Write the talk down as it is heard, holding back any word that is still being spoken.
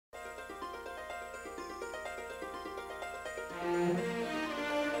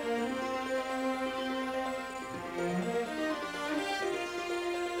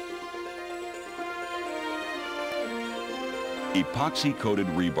Epoxy-coated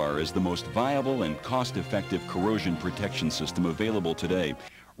rebar is the most viable and cost-effective corrosion protection system available today.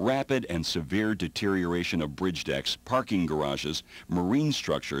 Rapid and severe deterioration of bridge decks, parking garages, marine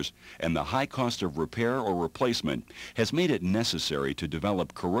structures, and the high cost of repair or replacement has made it necessary to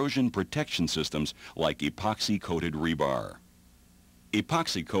develop corrosion protection systems like epoxy-coated rebar.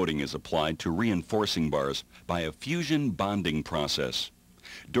 Epoxy coating is applied to reinforcing bars by a fusion bonding process.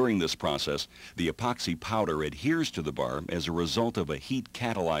 During this process, the epoxy powder adheres to the bar as a result of a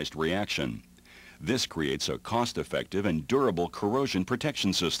heat-catalyzed reaction. This creates a cost-effective and durable corrosion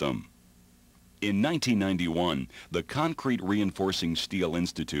protection system. In 1991, the Concrete Reinforcing Steel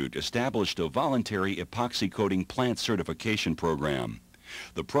Insitute established a voluntary epoxy coating plant certification program.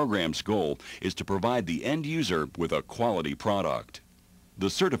 The program's goal is to provide the end user with a quality product. The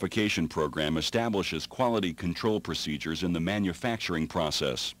certification program establishes quality control procedures in the manufacturing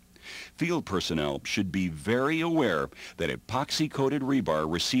process. Field personnel should be very aware that epoxy-coated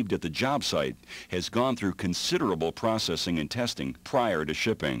rebar received at the job site has gone through considerable processing and testing prior to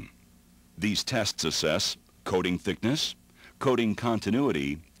shipping. These tests assess coating thickness, coating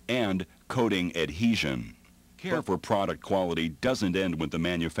continuity, and coating adhesion. Care for product quality doesn't end with the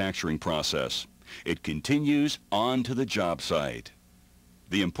manufacturing process. It continues on to the job site.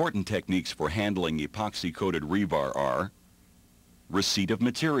 The important techniques for handling epoxy-coated rebar are receipt of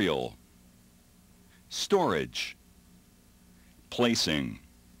material, storage, placing,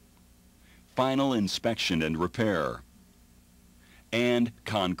 final inspection and repair, and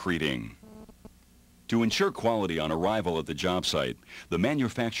concreting. To ensure quality on arrival at the job site, the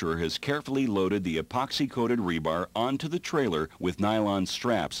manufacturer has carefully loaded the epoxy-coated rebar onto the trailer with nylon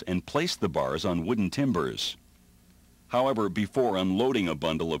straps and placed the bars on wooden timbers. However, before unloading a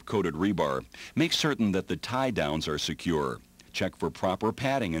bundle of coated rebar, make certain that the tie-downs are secure. Check for proper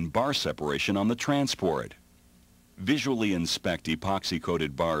padding and bar separation on the transport. Visually inspect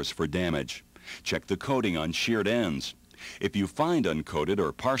epoxy-coated bars for damage. Check the coating on sheared ends. If you find uncoated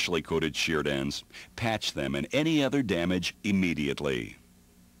or partially coated sheared ends, patch them and any other damage immediately.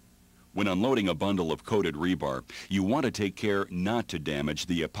 When unloading a bundle of coated rebar, you want to take care not to damage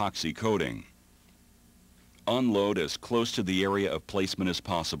the epoxy coating. Unload as close to the area of placement as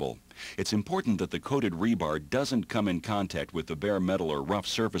possible. It's important that the coated rebar doesn't come in contact with the bare metal or rough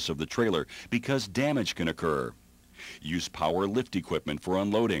surface of the trailer because damage can occur. Use power lift equipment for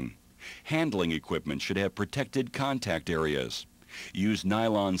unloading. Handling equipment should have protected contact areas. Use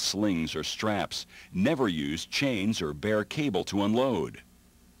nylon slings or straps. Never use chains or bare cable to unload.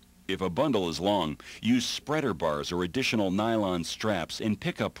 If a bundle is long, use spreader bars or additional nylon straps in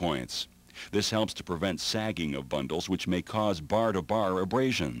pickup points. This helps to prevent sagging of bundles, which may cause bar-to-bar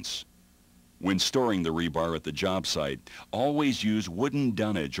abrasions. When storing the rebar at the job site, always use wooden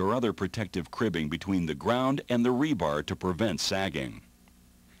dunnage or other protective cribbing between the ground and the rebar to prevent sagging.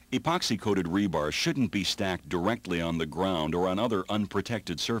 Epoxy-coated rebar shouldn't be stacked directly on the ground or on other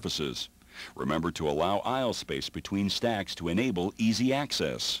unprotected surfaces. Remember to allow aisle space between stacks to enable easy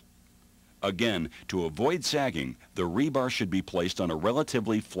access. Again, to avoid sagging, the rebar should be placed on a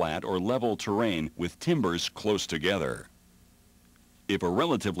relatively flat or level terrain with timbers close together. If a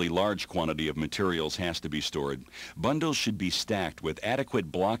relatively large quantity of materials has to be stored, bundles should be stacked with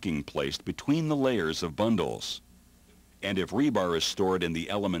adequate blocking placed between the layers of bundles. And if rebar is stored in the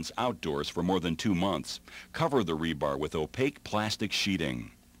elements outdoors for more than 2 months, cover the rebar with opaque plastic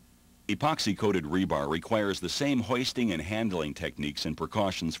sheeting. Epoxy-coated rebar requires the same hoisting and handling techniques and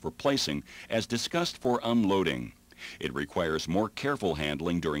precautions for placing as discussed for unloading. It requires more careful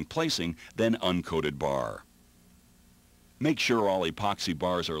handling during placing than uncoated bar. Make sure all epoxy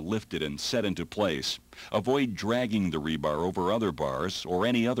bars are lifted and set into place. Avoid dragging the rebar over other bars or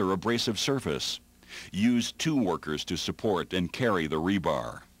any other abrasive surface. Use 2 workers to support and carry the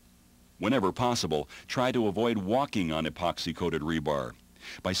rebar. Whenever possible, try to avoid walking on epoxy-coated rebar.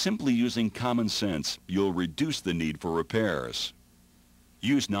 By simply using common sense, you'll reduce the need for repairs.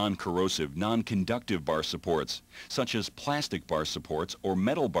 Use non-corrosive, non-conductive bar supports, such as plastic bar supports or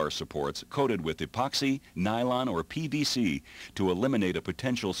metal bar supports coated with epoxy, nylon, or PVC to eliminate a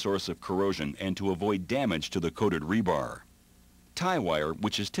potential source of corrosion and to avoid damage to the coated rebar. Tie wire,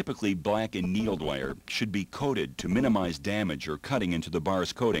 which is typically black annealed wire, should be coated to minimize damage or cutting into the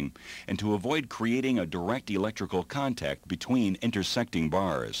bar's coating and to avoid creating a direct electrical contact between intersecting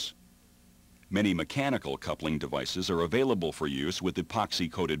bars. Many mechanical coupling devices are available for use with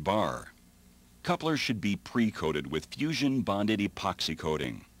epoxy-coated bar. Couplers should be pre-coated with fusion-bonded epoxy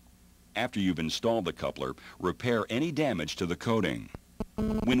coating. After you've installed the coupler, repair any damage to the coating.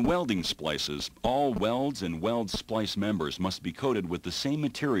 When welding splices, all welds and weld splice members must be coated with the same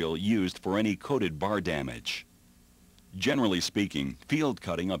material used for any coated bar damage. Generally speaking, field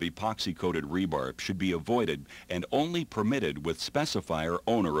cutting of epoxy-coated rebar should be avoided and only permitted with specifier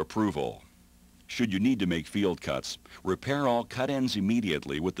owner approval. Should you need to make field cuts, repair all cut ends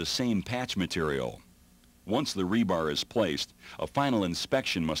immediately with the same patch material. Once the rebar is placed, a final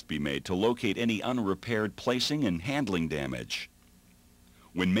inspection must be made to locate any unrepaired placing and handling damage.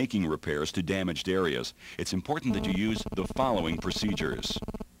 When making repairs to damaged areas, it's important that you use the following procedures.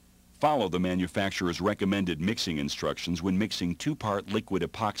 Follow the manufacturer's recommended mixing instructions when mixing 2-part liquid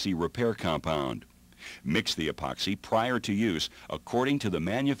epoxy repair compound. Mix the epoxy prior to use according to the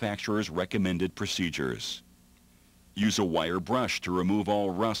manufacturer's recommended procedures. Use a wire brush to remove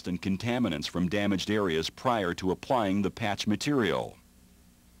all rust and contaminants from damaged areas prior to applying the patch material.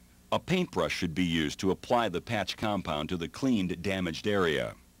 A paintbrush should be used to apply the patch compound to the cleaned damaged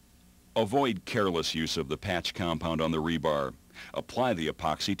area. Avoid careless use of the patch compound on the rebar. Apply the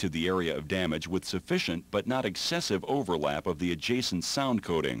epoxy to the area of damage with sufficient but not excessive overlap of the adjacent sound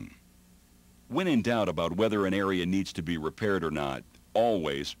coating. When in doubt about whether an area needs to be repaired or not,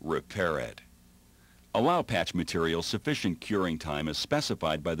 always repair it. Allow patch material sufficient curing time as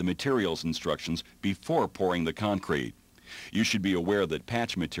specified by the materials instructions before pouring the concrete. You should be aware that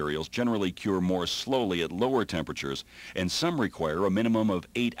patch materials generally cure more slowly at lower temperatures, and some require a minimum of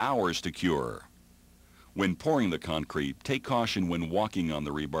 8 hours to cure. When pouring the concrete, take caution when walking on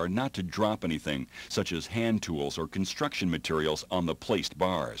the rebar not to drop anything, such as hand tools or construction materials on the placed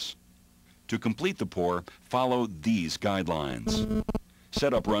bars. To complete the pour, follow these guidelines.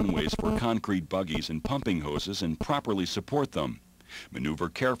 Set up runways for concrete buggies and pumping hoses and properly support them. Maneuver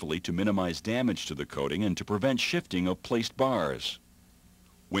carefully to minimize damage to the coating and to prevent shifting of placed bars.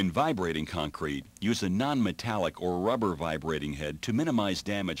 When vibrating concrete, use a non-metallic or rubber vibrating head to minimize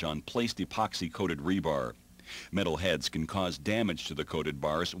damage on placed epoxy-coated rebar. Metal heads can cause damage to the coated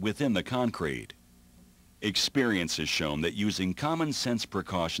bars within the concrete. Experience has shown that using common sense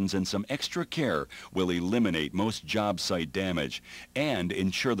precautions and some extra care will eliminate most job site damage and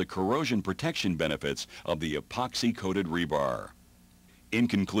ensure the corrosion protection benefits of the epoxy-coated rebar. In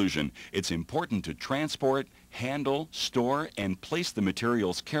conclusion, it's important to transport, handle, store, and place the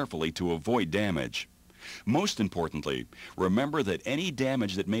materials carefully to avoid damage. Most importantly, remember that any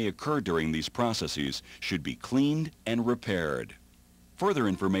damage that may occur during these processes should be cleaned and repaired. Further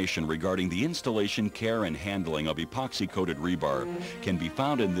information regarding the installation, care, and handling of epoxy-coated rebar can be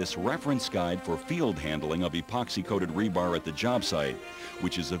found in this reference guide for field handling of epoxy-coated rebar at the job site,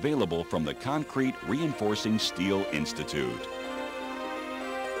 which is available from the Concrete Reinforcing Steel Institute.